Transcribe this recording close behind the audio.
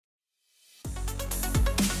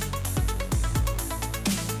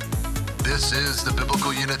This is the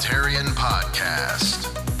Biblical Unitarian Podcast.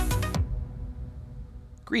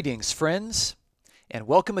 Greetings, friends, and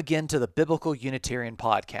welcome again to the Biblical Unitarian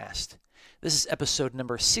Podcast. This is episode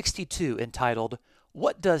number 62, entitled,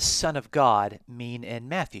 What Does Son of God Mean in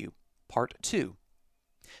Matthew? Part 2.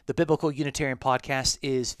 The Biblical Unitarian Podcast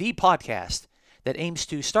is the podcast that aims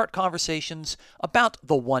to start conversations about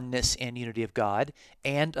the oneness and unity of God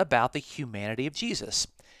and about the humanity of Jesus.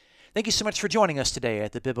 Thank you so much for joining us today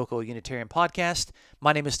at the Biblical Unitarian Podcast.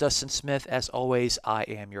 My name is Dustin Smith. As always, I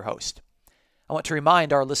am your host. I want to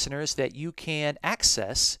remind our listeners that you can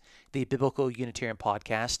access the Biblical Unitarian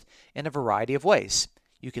Podcast in a variety of ways.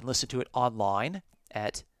 You can listen to it online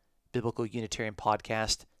at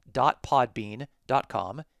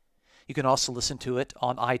biblicalunitarianpodcast.podbean.com. You can also listen to it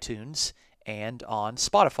on iTunes and on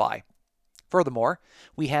Spotify. Furthermore,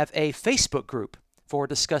 we have a Facebook group for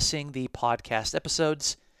discussing the podcast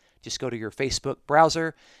episodes. Just go to your Facebook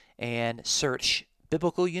browser and search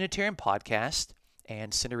Biblical Unitarian Podcast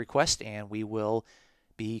and send a request, and we will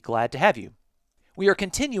be glad to have you. We are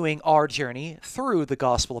continuing our journey through the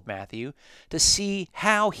Gospel of Matthew to see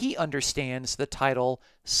how he understands the title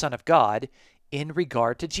Son of God in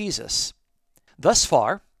regard to Jesus. Thus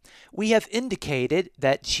far, we have indicated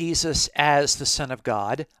that Jesus as the Son of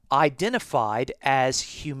God, identified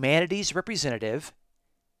as humanity's representative,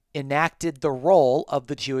 enacted the role of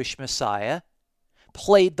the Jewish Messiah,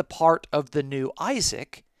 played the part of the new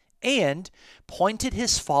Isaac, and pointed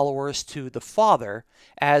his followers to the Father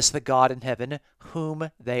as the God in heaven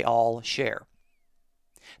whom they all share.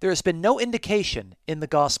 There has been no indication in the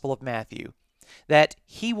Gospel of Matthew that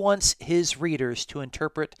he wants his readers to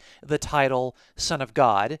interpret the title Son of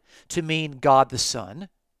God to mean God the Son,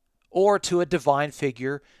 or to a divine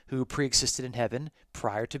figure who preexisted in heaven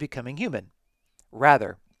prior to becoming human.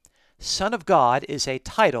 Rather, Son of God is a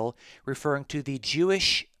title referring to the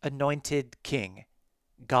Jewish anointed king,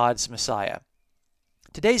 God's Messiah.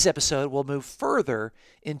 Today's episode will move further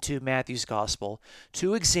into Matthew's Gospel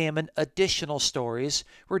to examine additional stories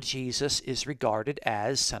where Jesus is regarded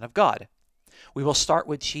as Son of God. We will start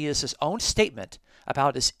with Jesus' own statement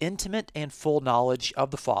about his intimate and full knowledge of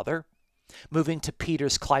the Father, moving to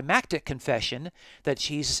Peter's climactic confession that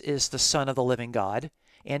Jesus is the Son of the living God,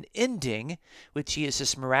 and ending with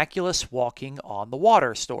Jesus' miraculous walking on the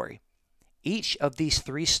water story. Each of these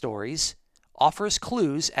three stories offers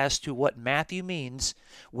clues as to what Matthew means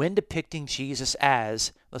when depicting Jesus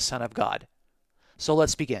as the Son of God. So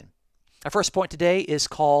let's begin. Our first point today is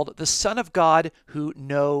called the Son of God who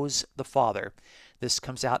knows the Father. This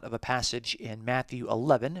comes out of a passage in Matthew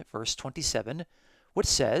 11, verse 27, which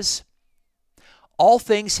says, "All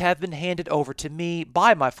things have been handed over to me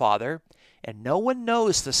by my Father, and no one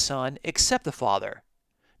knows the Son except the Father,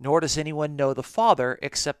 nor does anyone know the Father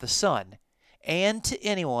except the Son, and to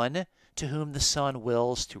anyone to whom the Son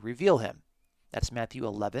wills to reveal him." That's Matthew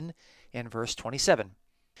 11 and verse 27.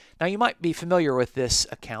 Now you might be familiar with this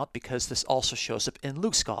account because this also shows up in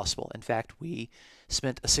Luke's Gospel. In fact, we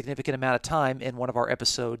spent a significant amount of time in one of our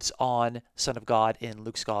episodes on Son of God in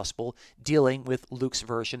Luke's Gospel dealing with Luke's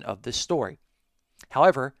version of this story.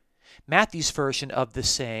 However, Matthew's version of this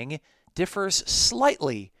saying differs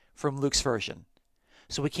slightly from Luke's version,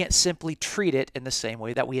 so we can't simply treat it in the same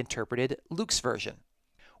way that we interpreted Luke's version.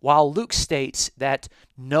 While Luke states that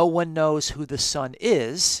no one knows who the Son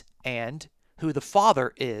is and who the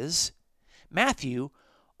Father is, Matthew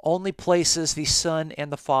only places the Son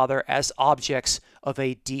and the Father as objects of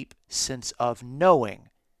a deep sense of knowing.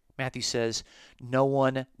 Matthew says, no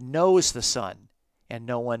one knows the Son and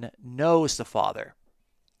no one knows the Father.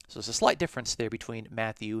 So there's a slight difference there between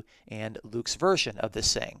Matthew and Luke's version of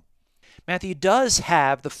this saying. Matthew does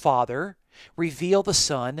have the Father reveal the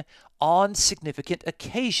Son on significant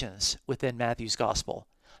occasions within Matthew's Gospel,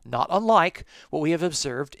 not unlike what we have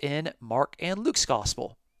observed in Mark and Luke's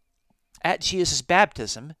Gospel. At Jesus'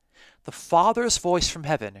 baptism, the Father's voice from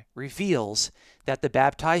heaven reveals that the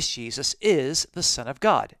baptized Jesus is the Son of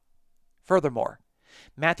God. Furthermore,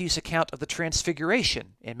 Matthew's account of the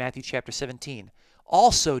Transfiguration in Matthew chapter 17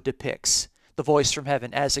 also depicts the voice from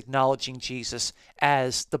heaven as acknowledging Jesus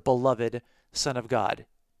as the beloved Son of God.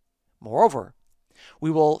 Moreover, we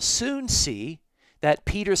will soon see that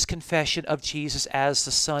Peter's confession of Jesus as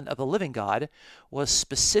the Son of the living God was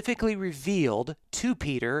specifically revealed to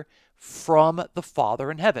Peter from the Father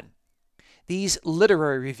in heaven. These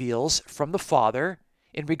literary reveals from the Father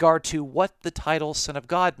in regard to what the title Son of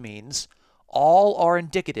God means all are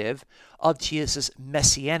indicative of Jesus'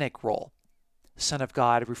 messianic role. Son of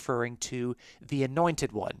God referring to the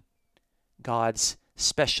Anointed One, God's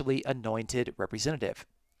specially anointed representative.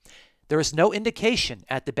 There is no indication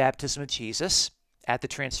at the baptism of Jesus at the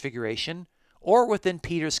Transfiguration or within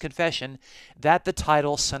Peter's confession that the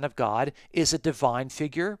title Son of God is a divine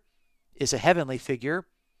figure, is a heavenly figure,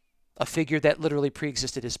 a figure that literally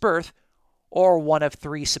preexisted his birth, or one of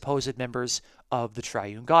three supposed members of the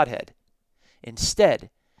triune Godhead. Instead,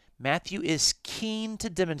 Matthew is keen to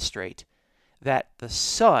demonstrate that the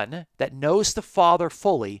Son that knows the Father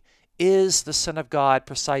fully is the Son of God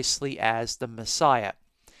precisely as the Messiah,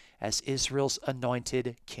 as Israel's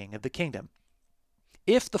anointed King of the kingdom.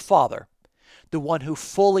 If the Father, the one who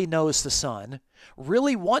fully knows the Son,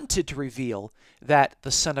 really wanted to reveal that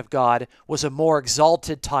the Son of God was a more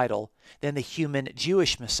exalted title than the human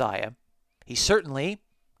Jewish Messiah, he certainly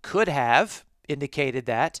could have indicated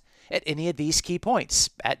that at any of these key points,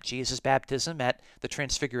 at Jesus' baptism, at the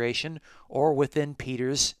Transfiguration, or within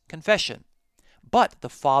Peter's confession. But the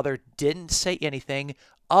Father didn't say anything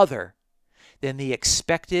other than the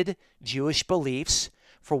expected Jewish beliefs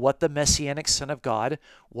for what the Messianic Son of God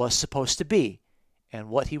was supposed to be and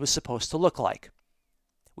what he was supposed to look like.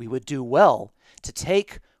 We would do well to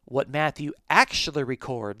take what Matthew actually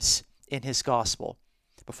records in his gospel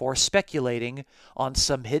before speculating on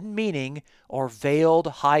some hidden meaning or veiled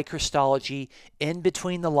high Christology in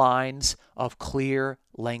between the lines of clear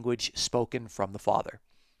language spoken from the Father.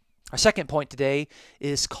 Our second point today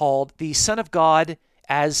is called the Son of God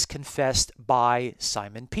as confessed by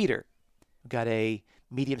Simon Peter. We've got a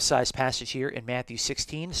medium-sized passage here in Matthew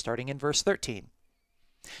 16, starting in verse 13.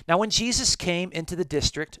 Now when Jesus came into the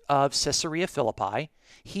district of Caesarea Philippi,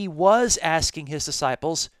 he was asking his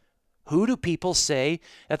disciples, "Who do people say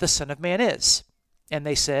that the Son of Man is?" And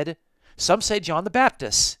they said, "Some say John the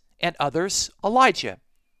Baptist, and others Elijah,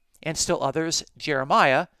 and still others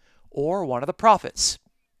Jeremiah, or one of the prophets."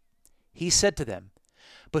 He said to them,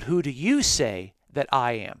 "But who do you say that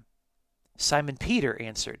I am?" Simon Peter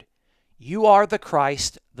answered, "You are the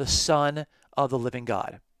Christ, the Son of the living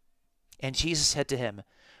God." And Jesus said to him,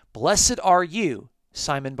 "Blessed are you,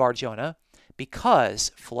 Simon Bar-Jonah,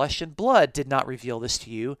 because flesh and blood did not reveal this to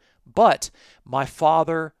you, but my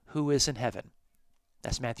Father who is in heaven."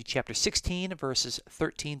 That's Matthew chapter 16, verses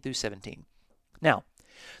 13 through 17. Now,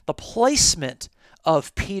 the placement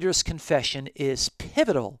of Peter's confession is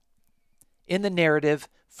pivotal in the narrative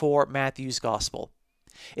for Matthew's gospel.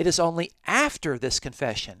 It is only after this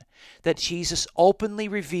confession that Jesus openly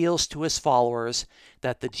reveals to his followers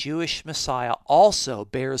that the Jewish Messiah also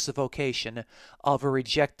bears the vocation of a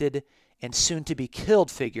rejected and soon-to-be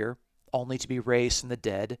killed figure, only to be raised from the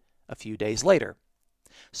dead a few days later.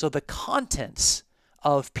 So the contents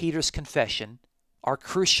of Peter's confession are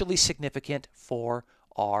crucially significant for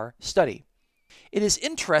our study. It is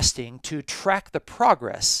interesting to track the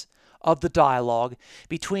progress of the dialogue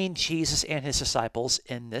between Jesus and his disciples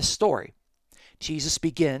in this story. Jesus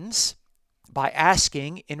begins by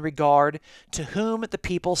asking in regard to whom the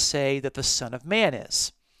people say that the Son of Man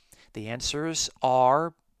is. The answers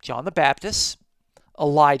are John the Baptist,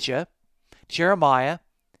 Elijah, Jeremiah,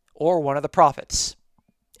 or one of the prophets.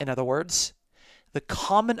 In other words, the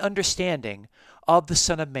common understanding of the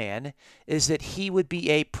Son of Man is that he would be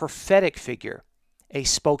a prophetic figure, a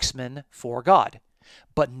spokesman for God,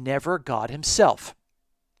 but never God himself.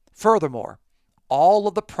 Furthermore, all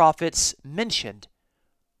of the prophets mentioned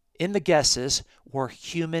in the guesses were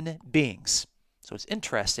human beings. So it's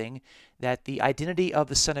interesting that the identity of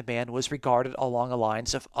the Son of Man was regarded along the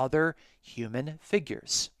lines of other human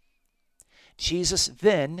figures. Jesus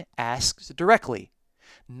then asks directly,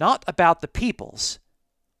 not about the peoples,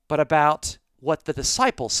 but about what the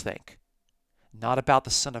disciples think. Not about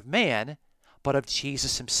the Son of Man, but of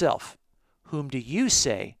Jesus himself. Whom do you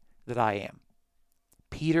say that I am?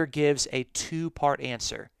 Peter gives a two-part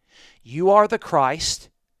answer. You are the Christ.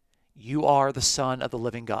 You are the Son of the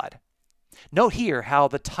living God. Note here how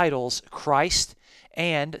the titles Christ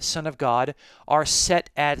and Son of God are set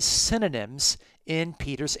as synonyms in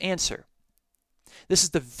Peter's answer. This is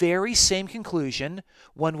the very same conclusion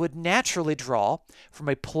one would naturally draw from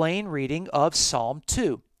a plain reading of Psalm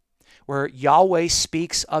 2, where Yahweh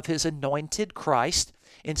speaks of his anointed Christ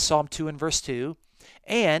in Psalm 2 and verse 2,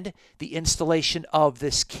 and the installation of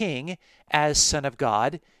this king as Son of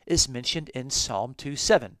God is mentioned in Psalm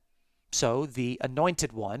 2:7. So the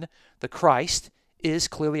anointed one, the Christ, is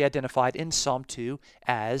clearly identified in Psalm 2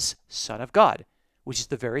 as Son of God, which is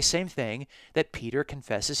the very same thing that Peter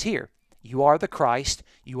confesses here. You are the Christ,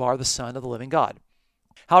 you are the Son of the living God.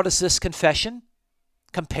 How does this confession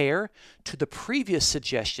compare to the previous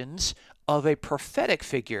suggestions of a prophetic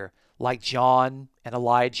figure like John and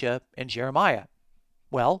Elijah and Jeremiah?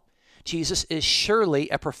 Well, Jesus is surely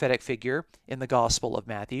a prophetic figure in the Gospel of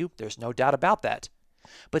Matthew. There's no doubt about that.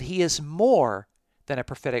 But he is more than a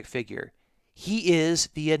prophetic figure. He is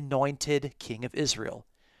the anointed King of Israel,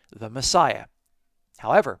 the Messiah.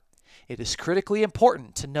 However, it is critically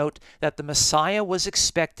important to note that the Messiah was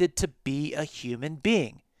expected to be a human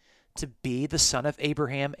being, to be the son of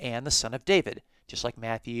Abraham and the son of David, just like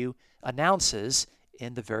Matthew announces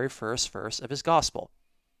in the very first verse of his gospel.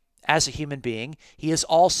 As a human being, he is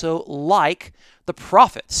also like the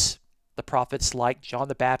prophets like John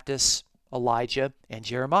the Baptist, Elijah, and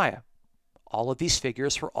Jeremiah. All of these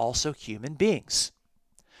figures were also human beings.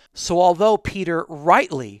 So although Peter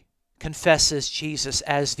rightly confesses Jesus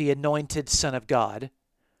as the anointed Son of God,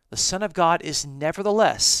 the Son of God is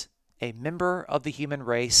nevertheless a member of the human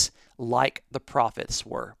race like the prophets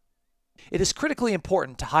were. It is critically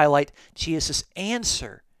important to highlight Jesus'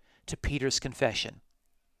 answer to Peter's confession.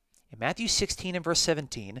 In Matthew 16 and verse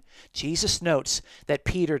 17, Jesus notes that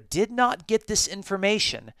Peter did not get this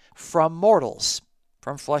information from mortals,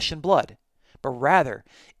 from flesh and blood, but rather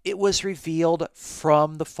it was revealed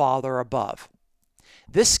from the Father above.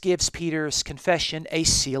 This gives Peter's confession a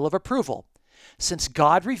seal of approval, since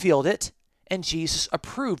God revealed it and Jesus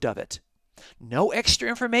approved of it. No extra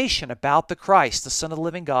information about the Christ, the Son of the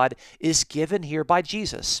living God, is given here by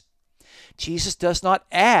Jesus. Jesus does not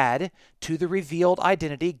add to the revealed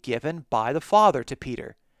identity given by the Father to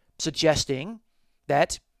Peter, suggesting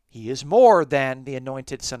that he is more than the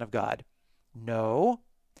anointed Son of God. No,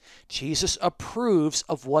 Jesus approves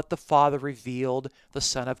of what the Father revealed the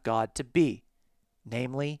Son of God to be,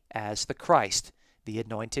 namely as the Christ, the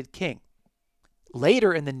anointed King.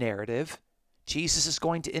 Later in the narrative, Jesus is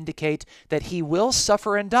going to indicate that he will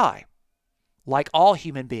suffer and die, like all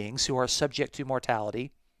human beings who are subject to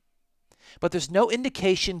mortality. But there's no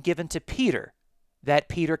indication given to Peter that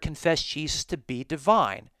Peter confessed Jesus to be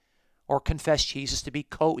divine, or confessed Jesus to be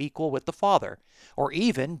co-equal with the Father, or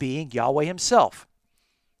even being Yahweh himself.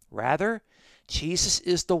 Rather, Jesus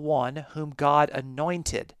is the one whom God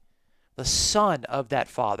anointed, the Son of that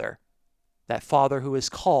Father who is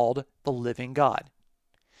called the living God.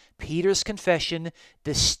 Peter's confession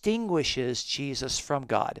distinguishes Jesus from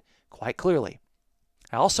God quite clearly.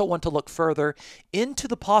 I also want to look further into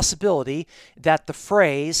the possibility that the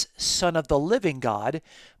phrase, Son of the living God,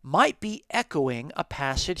 might be echoing a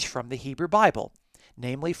passage from the Hebrew Bible,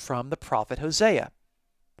 namely from the prophet Hosea.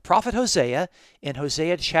 The prophet Hosea, in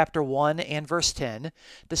Hosea chapter 1 and verse 10,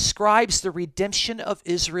 describes the redemption of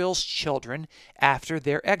Israel's children after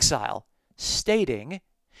their exile, stating,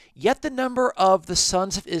 "Yet the number of the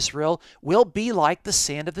sons of Israel will be like the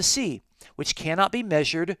sand of the sea, which cannot be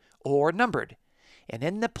measured or numbered. And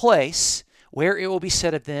in the place where it will be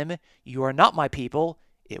said of them, 'You are not my people,'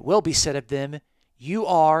 it will be said of them, 'You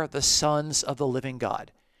are the sons of the living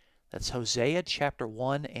God.'" That's Hosea chapter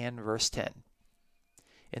 1 and verse 10.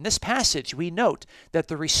 In this passage, we note that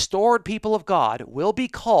the restored people of God will be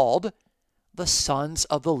called the sons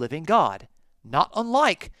of the living God, not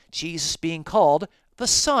unlike Jesus being called the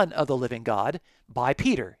Son of the living God by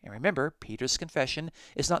Peter. And remember, Peter's confession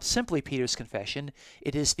is not simply Peter's confession,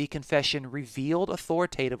 it is the confession revealed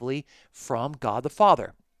authoritatively from God the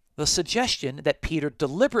Father. The suggestion that Peter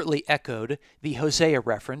deliberately echoed the Hosea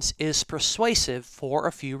reference is persuasive for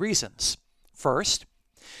a few reasons. First,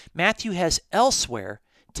 Matthew has elsewhere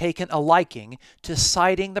taken a liking to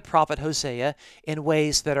citing the prophet Hosea in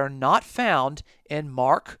ways that are not found in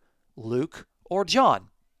Mark, Luke, or John,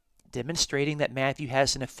 demonstrating that Matthew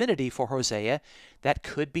has an affinity for Hosea that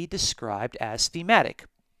could be described as thematic.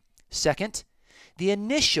 Second, the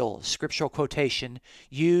initial scriptural quotation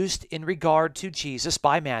used in regard to Jesus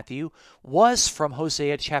by Matthew was from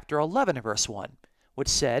Hosea chapter 11 verse 1, which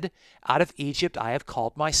said, "Out of Egypt I have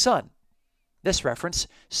called my son." This reference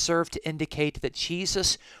served to indicate that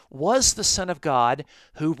Jesus was the Son of God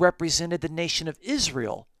who represented the nation of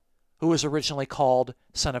Israel, who was originally called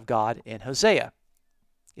Son of God in Hosea.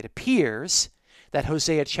 It appears that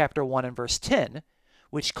Hosea chapter 1 and verse 10,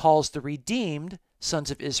 which calls the redeemed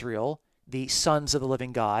sons of Israel the sons of the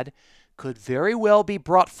living God, could very well be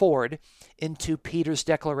brought forward into Peter's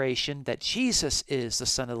declaration that Jesus is the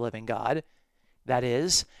Son of the living God, that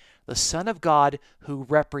is, the Son of God who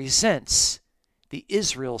represents the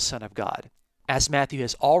Israel Son of God, as Matthew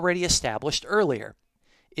has already established earlier.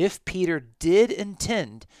 If Peter did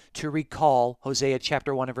intend to recall Hosea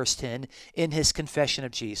chapter 1 and verse 10 in his confession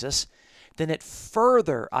of Jesus, then it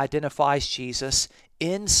further identifies Jesus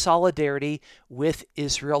in solidarity with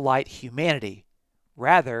Israelite humanity,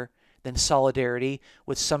 rather than solidarity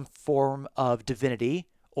with some form of divinity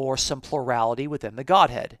or some plurality within the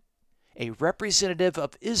Godhead. A representative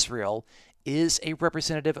of Israel is a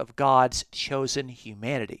representative of God's chosen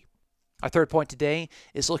humanity. Our third point today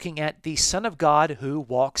is looking at the Son of God who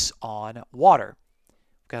walks on water.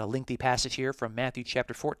 We've Got a lengthy passage here from Matthew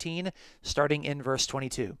chapter 14, starting in verse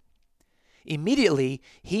 22. Immediately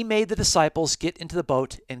he made the disciples get into the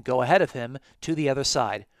boat and go ahead of him to the other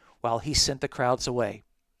side, while he sent the crowds away.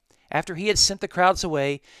 After he had sent the crowds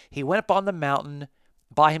away, he went up on the mountain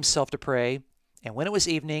by himself to pray, and when it was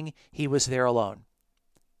evening, he was there alone.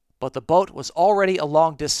 But the boat was already a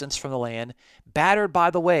long distance from the land, battered by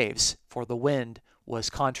the waves, for the wind was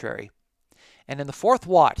contrary. And in the fourth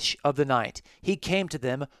watch of the night he came to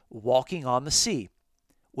them walking on the sea.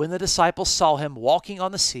 When the disciples saw him walking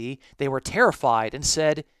on the sea, they were terrified and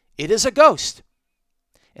said, "It is a ghost!"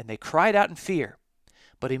 And they cried out in fear.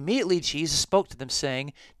 But immediately Jesus spoke to them,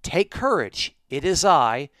 saying, "Take courage, it is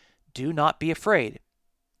I, do not be afraid."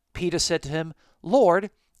 Peter said to him,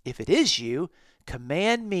 "Lord, if it is you,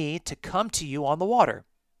 command me to come to you on the water."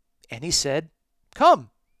 And he said, "Come."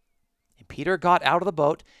 And Peter got out of the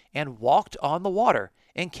boat and walked on the water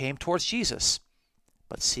and came towards Jesus.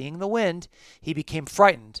 But seeing the wind, he became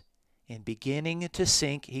frightened, and beginning to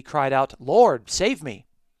sink, he cried out, "Lord, save me."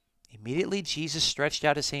 Immediately Jesus stretched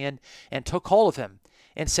out his hand and took hold of him,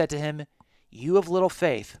 and said to him, "You of little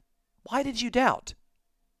faith, why did you doubt?"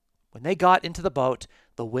 When they got into the boat,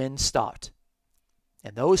 the wind stopped.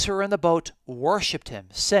 And those who were in the boat worshipped him,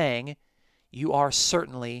 saying, "You are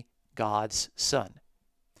certainly God's Son."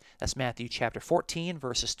 That's Matthew chapter 14,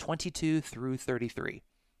 verses 22 through 33.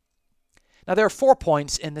 Now, there are 4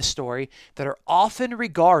 points in this story that are often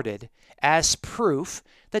regarded as proof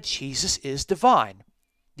that Jesus is divine.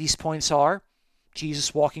 These points are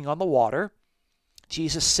Jesus walking on the water,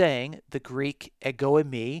 Jesus saying the Greek ego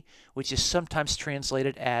eimi, which is sometimes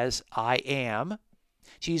translated as I am,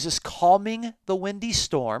 Jesus calming the windy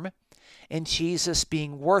storm, and Jesus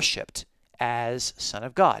being worshipped as Son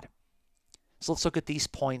of God. So let's look at these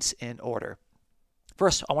points in order.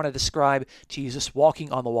 First, I want to describe Jesus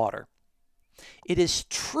walking on the water. It is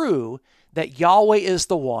true that Yahweh is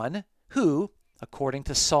the one who, according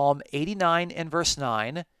to Psalm 89 and verse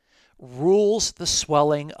 9, rules the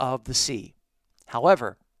swelling of the sea.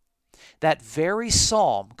 However, that very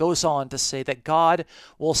psalm goes on to say that God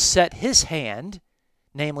will set his hand,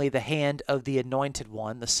 namely the hand of the anointed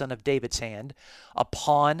one, the son of David's hand,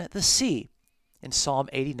 upon the sea in Psalm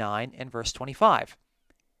 89 and verse 25.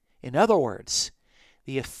 In other words,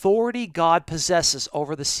 the authority God possesses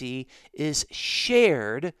over the sea is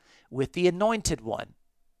shared with the anointed one.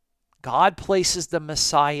 God places the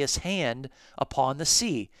Messiah's hand upon the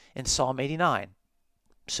sea in Psalm 89.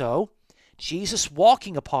 So, Jesus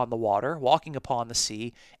walking upon the water, walking upon the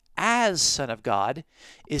sea as Son of God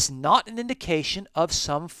is not an indication of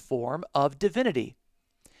some form of divinity.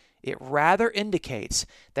 It rather indicates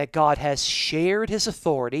that God has shared his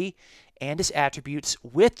authority and his attributes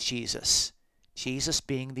with Jesus, Jesus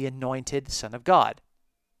being the anointed Son of God.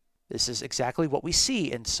 This is exactly what we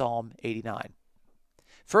see in Psalm 89.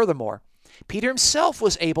 Furthermore, Peter himself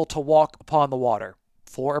was able to walk upon the water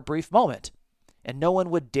for a brief moment, and no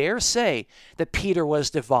one would dare say that Peter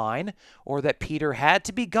was divine or that Peter had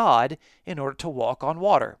to be God in order to walk on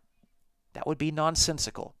water. That would be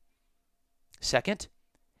nonsensical. Second,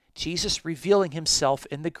 Jesus revealing himself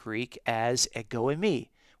in the Greek as ego eimi,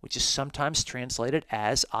 which is sometimes translated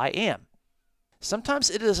as I am. Sometimes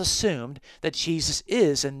it is assumed that Jesus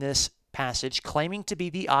is, in this passage, claiming to be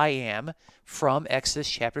the I am from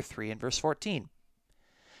Exodus chapter 3 and verse 14.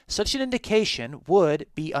 Such an indication would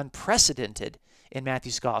be unprecedented in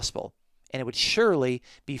Matthew's gospel, and it would surely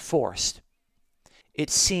be forced. It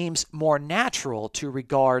seems more natural to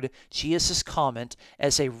regard Jesus' comment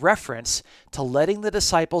as a reference to letting the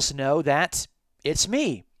disciples know that it's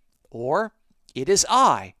me, or it is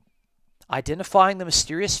I, identifying the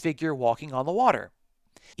mysterious figure walking on the water.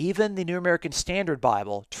 Even the New American Standard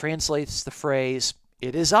Bible translates the phrase,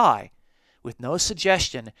 "it is I," with no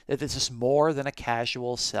suggestion that this is more than a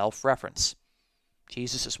casual self-reference.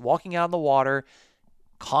 Jesus is walking out on the water,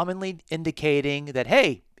 commonly indicating that,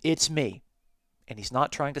 hey, it's me. And he's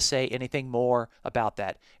not trying to say anything more about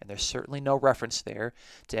that. And there's certainly no reference there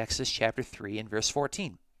to Exodus chapter 3 and verse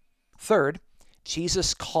 14. Third,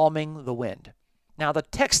 Jesus calming the wind. Now, the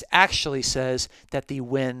text actually says that the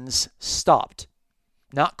winds stopped,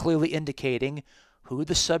 not clearly indicating who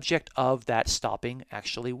the subject of that stopping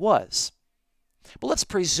actually was. But let's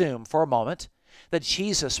presume for a moment that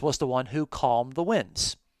Jesus was the one who calmed the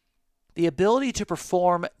winds. The ability to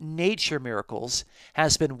perform nature miracles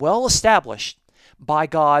has been well established by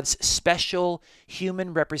God's special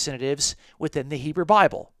human representatives within the Hebrew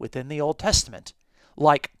Bible, within the Old Testament,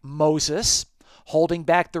 like Moses holding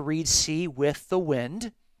back the Reed Sea with the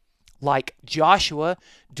wind, like Joshua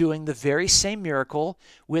doing the very same miracle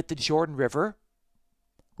with the Jordan River,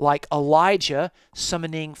 like Elijah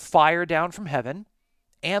summoning fire down from heaven,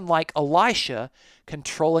 and like Elisha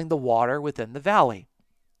controlling the water within the valley.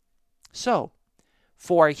 So,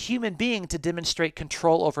 for a human being to demonstrate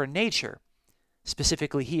control over nature,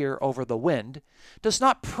 specifically here over the wind, does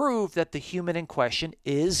not prove that the human in question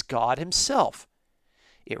is God himself.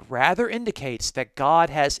 It rather indicates that God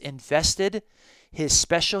has invested his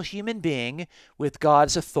special human being with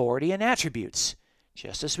God's authority and attributes,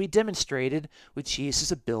 just as we demonstrated with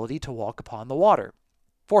Jesus' ability to walk upon the water.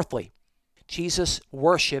 Fourthly, Jesus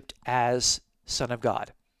worshiped as Son of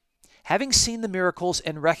God. Having seen the miracles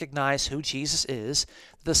and recognized who Jesus is,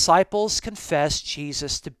 the disciples confessed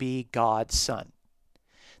Jesus to be God's Son.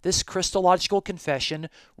 This Christological confession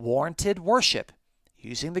warranted worship,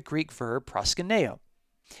 using the Greek verb proskuneo.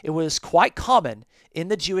 It was quite common in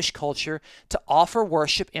the Jewish culture to offer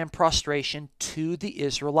worship and prostration to the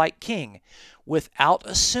Israelite king, without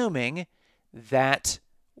assuming that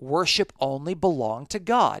worship only belonged to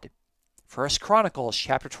God. 1 Chronicles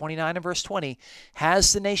chapter 29 and verse 20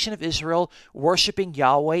 has the nation of Israel worshiping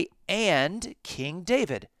Yahweh and King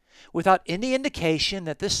David, without any indication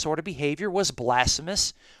that this sort of behavior was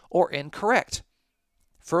blasphemous or incorrect.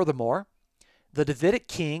 Furthermore, the Davidic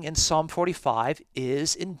king in Psalm 45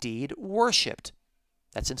 is indeed worshipped.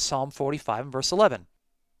 That's in Psalm 45 and verse 11.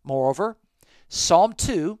 Moreover, Psalm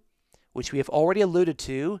 2, which we have already alluded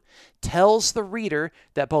to, tells the reader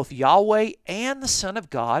that both Yahweh and the Son of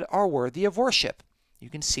God are worthy of worship. You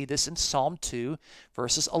can see this in Psalm 2,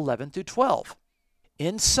 verses 11 through 12.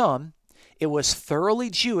 In sum, it was thoroughly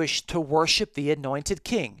Jewish to worship the anointed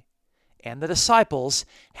king, and the disciples,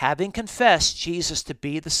 having confessed Jesus to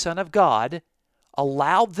be the Son of God,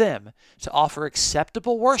 allowed them to offer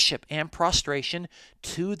acceptable worship and prostration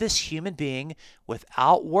to this human being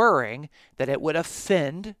without worrying that it would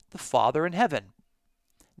offend the Father in heaven.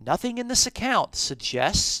 Nothing in this account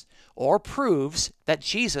suggests or proves that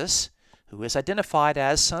Jesus, who is identified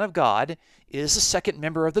as Son of God, is the second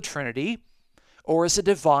member of the Trinity, or is a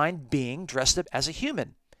divine being dressed up as a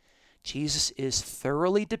human. Jesus is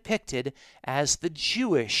thoroughly depicted as the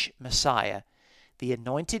Jewish Messiah, the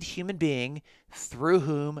anointed human being through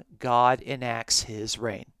whom God enacts his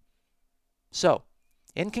reign. So,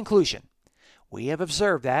 in conclusion, we have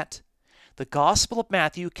observed that the Gospel of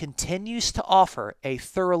Matthew continues to offer a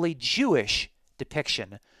thoroughly Jewish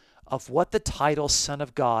depiction of what the title Son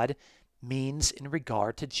of God means in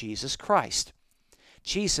regard to Jesus Christ.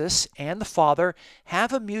 Jesus and the Father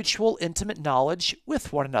have a mutual intimate knowledge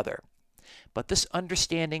with one another, but this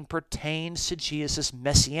understanding pertains to Jesus'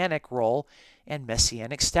 messianic role and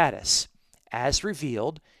messianic status, as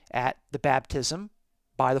revealed at the baptism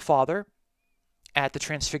by the Father, at the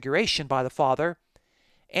transfiguration by the Father,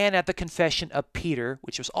 and at the confession of Peter,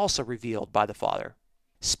 which was also revealed by the Father.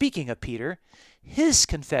 Speaking of Peter, his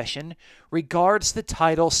confession regards the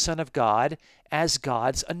title Son of God as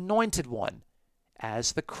God's anointed one,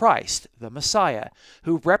 as the Christ, the Messiah,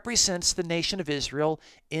 who represents the nation of Israel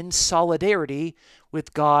in solidarity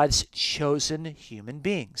with God's chosen human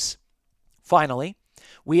beings. Finally,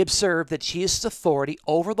 we observe that Jesus' authority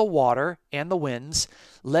over the water and the winds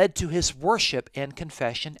led to his worship and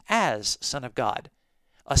confession as Son of God,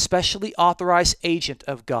 a specially authorized agent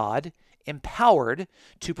of God, empowered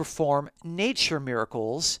to perform nature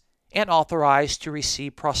miracles and authorized to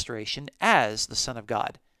receive prostration as the Son of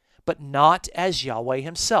God, but not as Yahweh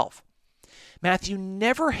himself. Matthew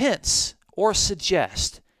never hints or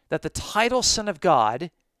suggests that the title Son of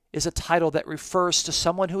God is a title that refers to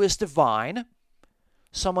someone who is divine,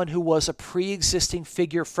 someone who was a pre-existing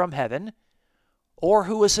figure from heaven, or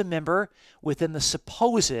who was a member within the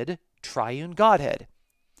supposed triune Godhead.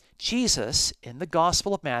 Jesus, in the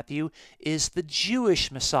Gospel of Matthew, is the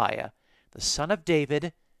Jewish Messiah, the Son of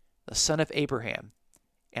David, the Son of Abraham,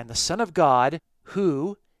 and the Son of God,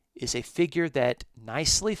 who is a figure that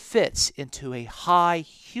nicely fits into a high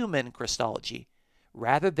human Christology,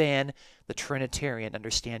 rather than the Trinitarian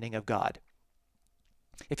understanding of God.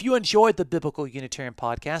 If you enjoyed the Biblical Unitarian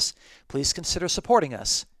Podcast, please consider supporting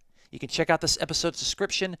us. You can check out this episode's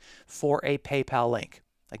description for a PayPal link.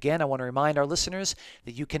 Again, I want to remind our listeners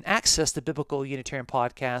that you can access the Biblical Unitarian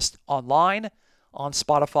Podcast online, on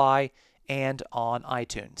Spotify, and on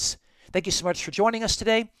iTunes. Thank you so much for joining us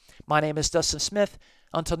today. My name is Dustin Smith.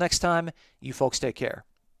 Until next time, you folks take care.